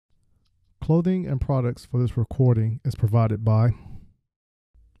clothing and products for this recording is provided by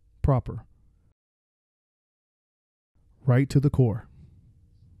Proper. Right to the core.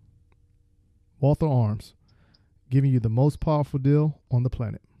 Walther Arms, giving you the most powerful deal on the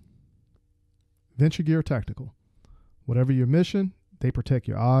planet. Venture Gear Tactical. Whatever your mission, they protect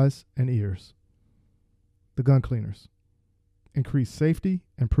your eyes and ears. The Gun Cleaners. Increased safety,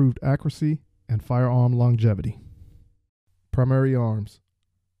 improved accuracy, and firearm longevity. Primary Arms.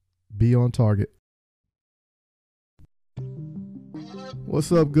 Be on target.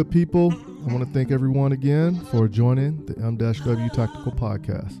 What's up, good people? I want to thank everyone again for joining the M-W Tactical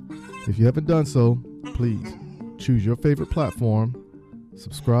Podcast. If you haven't done so, please choose your favorite platform,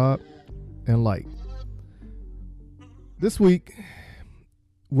 subscribe, and like. This week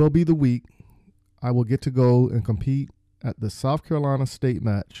will be the week I will get to go and compete at the South Carolina state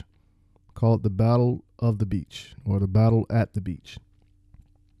match called the Battle of the Beach, or the Battle at the Beach.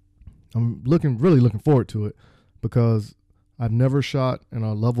 I'm really looking forward to it because I've never shot in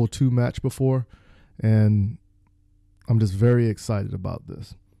a level 2 match before, and I'm just very excited about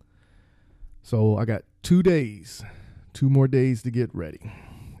this. So I got 2 more days to get ready.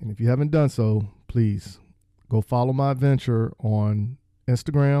 And if you haven't done so, please go follow my adventure on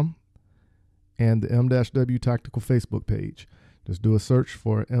Instagram and the M-W Tactical Facebook page. Just do a search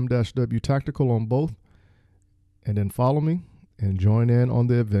for M-W Tactical on both, and then follow me and join in on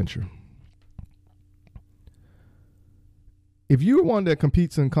the adventure. If you're one that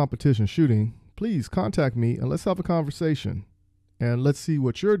competes in competition shooting, please contact me and let's have a conversation. And let's see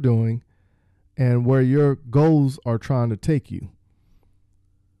what you're doing and where your goals are trying to take you.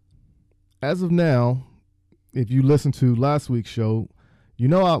 As of now, if you listened to last week's show, you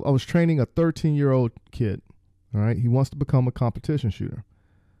know I was training a 13-year-old kid. All right, he wants to become a competition shooter.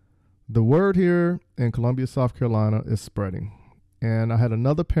 The word here in Columbia, South Carolina is spreading. And I had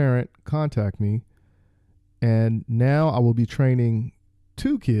another parent contact me, and now I will be training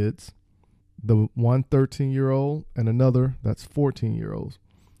 2 kids, the one 13-year-old and another that's 14-year-olds.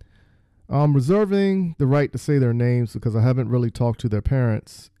 I'm reserving the right to say their names because I haven't really talked to their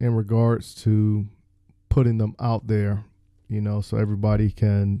parents in regards to putting them out there, so everybody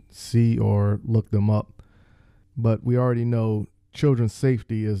can see or look them up. But we already know children's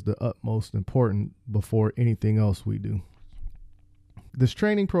safety is the utmost important before anything else we do. This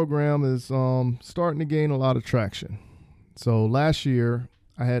training program is starting to gain a lot of traction. So last year,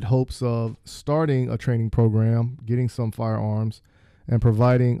 I had hopes of starting a training program, getting some firearms, and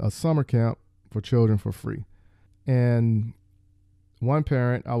providing a summer camp for children for free. And one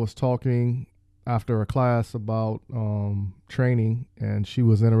parent, I was talking after a class about training, and she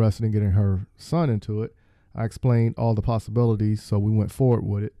was interested in getting her son into it. I explained all the possibilities, so we went forward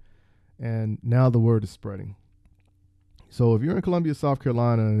with it. And now the word is spreading. So if you're in Columbia, South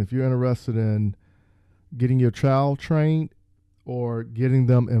Carolina, and if you're interested in getting your child trained or getting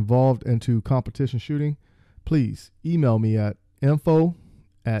them involved into competition shooting, please email me at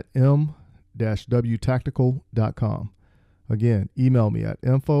info@m-wtactical.com. Again, email me at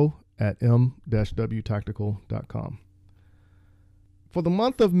info@m-wtactical.com. For the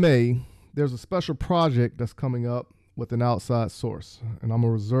month of May, there's a special project that's coming up with an outside source, and I'm going to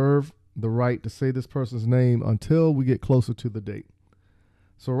reserve the right to say this person's name until we get closer to the date.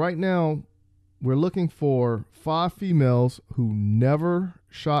 So right now, we're looking for 5 females who never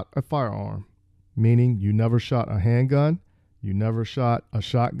shot a firearm, meaning you never shot a handgun, you never shot a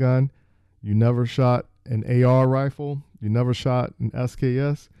shotgun, you never shot an AR rifle, you never shot an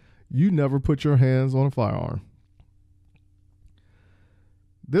SKS, you never put your hands on a firearm.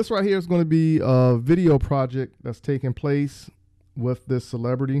 This right here is going to be a video project that's taking place with this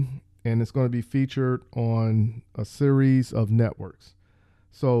celebrity, and it's going to be featured on a series of networks.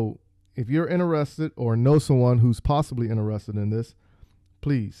 So if you're interested or know someone who's possibly interested in this,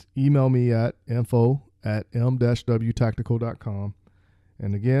 please email me at info@m-wtactical.com.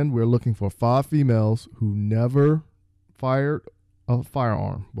 And again, we're looking for 5 females who never fired a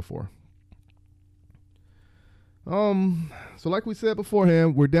firearm before. So like we said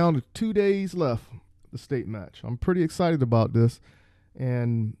beforehand, we're down to 2 days left, the state match. I'm pretty excited about this,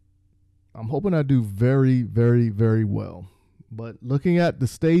 and I'm hoping I do very, very, very well. But looking at the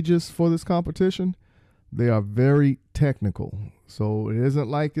stages for this competition, they are very technical. So it isn't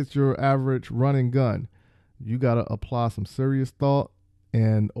like it's your average run and gun. You got to apply some serious thought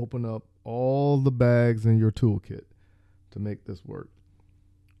and open up all the bags in your toolkit to make this work.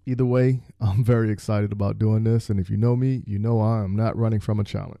 Either way, I'm very excited about doing this, and if you know me, you know I am not running from a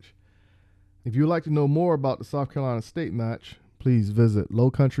challenge. If you'd like to know more about the South Carolina State Match, please visit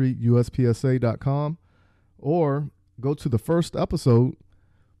lowcountryuspsa.com or go to the first episode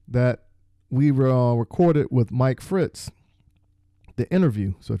that we recorded with Mike Fritz, the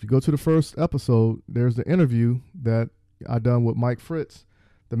interview. So if you go to the first episode, there's the interview that I done with Mike Fritz,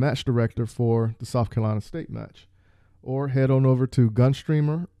 the match director for the South Carolina State match. Or head on over to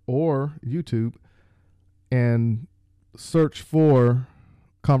Gunstreamer or YouTube and search for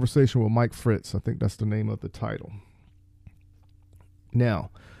Conversation with Mike Fritz. I think that's the name of the title. Now,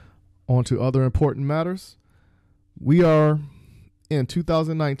 on to other important matters. We are in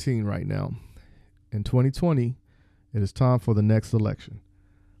 2019 right now. In 2020, it is time for the next election.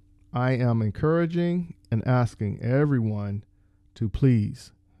 I am encouraging and asking everyone to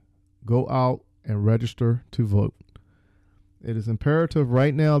please go out and register to vote. It is imperative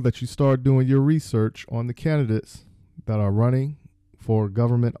right now that you start doing your research on the candidates that are running for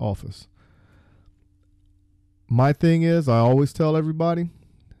government office. My thing is, I always tell everybody,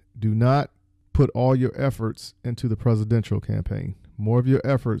 do not put all your efforts into the presidential campaign. More of your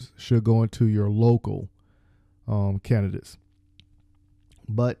efforts should go into your local candidates.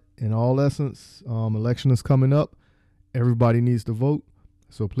 But in all essence, election is coming up. Everybody needs to vote.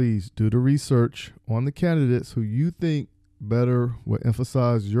 So please do the research on the candidates who you think better will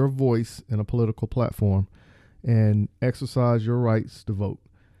emphasize your voice in a political platform and exercise your rights to vote.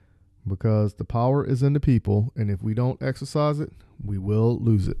 Because the power is in the people, and if we don't exercise it, we will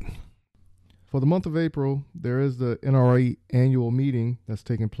lose it. For the month of April, there is the NRA annual meeting that's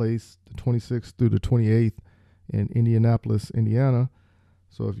taking place the 26th through the 28th in Indianapolis, Indiana.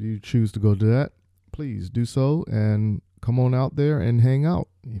 So if you choose to go to that, please do so and come on out there and hang out.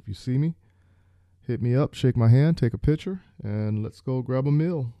 If you see me, hit me up, shake my hand, take a picture, and let's go grab a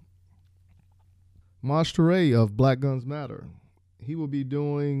meal. Maj Toure of Black Guns Matter, he will be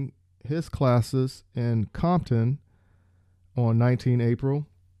doing his classes in Compton on 19 April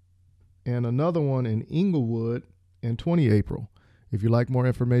and another one in Inglewood in 20 April. If you'd like more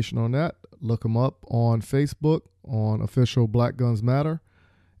information on that, look him up on Facebook on official Black Guns Matter,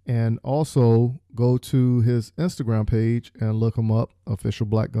 and also go to his Instagram page and look him up, official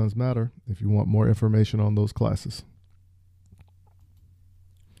Black Guns Matter, if you want more information on those classes.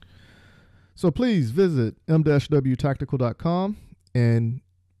 So please visit m-wtactical.com and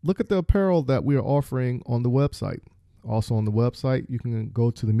look at the apparel that we are offering on the website. Also on the website, you can go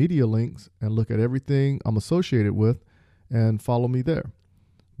to the media links and look at everything I'm associated with and follow me there.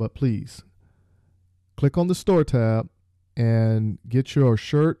 But please, click on the store tab and get your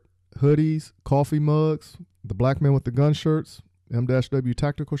shirt, hoodies, coffee mugs, the Black Men with the Gun shirts, M-W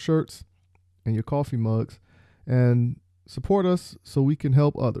Tactical shirts, and your coffee mugs, and support us so we can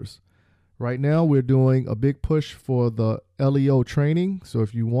help others. Right now, we're doing a big push for the LEO training. So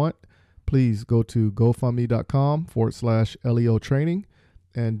if you want, please go to gofundme.com/LEO training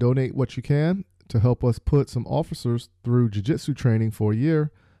and donate what you can to help us put some officers through jiu-jitsu training for a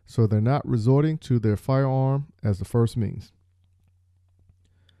year so they're not resorting to their firearm as the first means.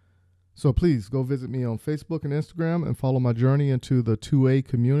 So please go visit me on Facebook and Instagram and follow my journey into the 2A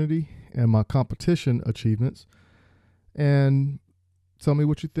community and my competition achievements. And tell me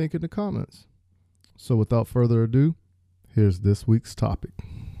what you think in the comments. So without further ado, here's this week's topic.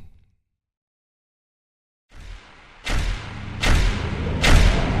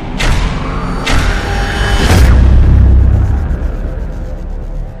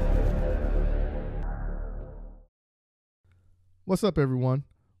 What's up, everyone?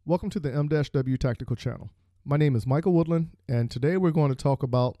 Welcome to the M-W Tactical channel. My name is Michael Woodland, and today we're going to talk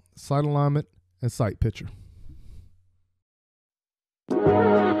about sight alignment and sight picture.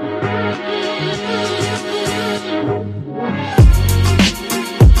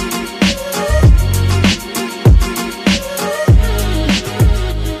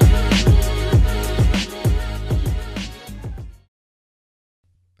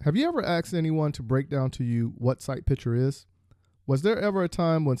 Have you ever asked anyone to break down to you what sight picture is? Was there ever a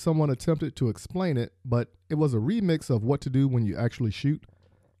time when someone attempted to explain it, but it was a remix of what to do when you actually shoot?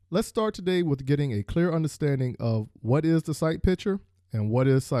 Let's start today with getting a clear understanding of what is the sight picture and what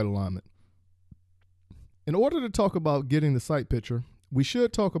is sight alignment. In order to talk about getting the sight picture, we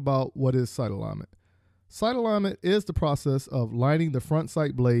should talk about what is sight alignment. Sight alignment is the process of lining the front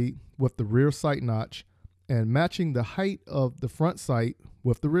sight blade with the rear sight notch and matching the height of the front sight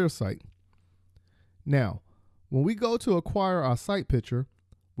with the rear sight. Now, when we go to acquire our sight picture,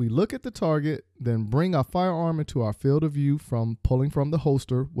 we look at the target, then bring our firearm into our field of view from pulling from the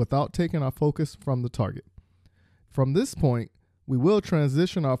holster without taking our focus from the target. From this point, we will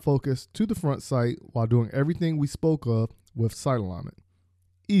transition our focus to the front sight while doing everything we spoke of with sight alignment.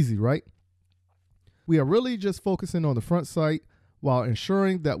 Easy, right? We are really just focusing on the front sight while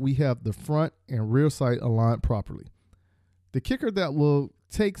ensuring that we have the front and rear sight aligned properly. The kicker that will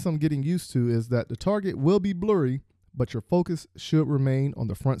take some getting used to is that the target will be blurry, but your focus should remain on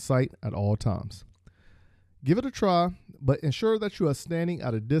the front sight at all times. Give it a try, but ensure that you are standing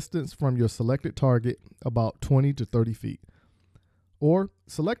at a distance from your selected target, about 20 to 30 feet. Or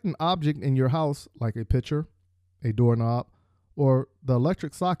select an object in your house like a picture, a doorknob, or the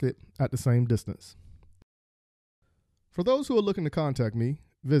electric socket at the same distance. For those who are looking to contact me,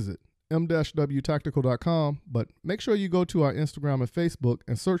 visit m-wtactical.com, but make sure you go to our Instagram and Facebook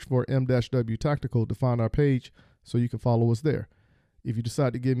and search for m-w tactical to find our page so you can follow us there. If you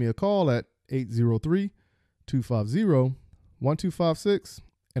decide to give me a call at 803-250-1256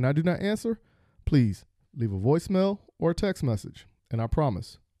 and I do not answer, please leave a voicemail or a text message, and I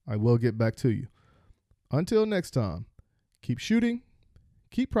promise I will get back to you. Until next time, keep shooting,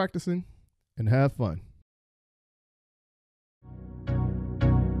 keep practicing, and have fun.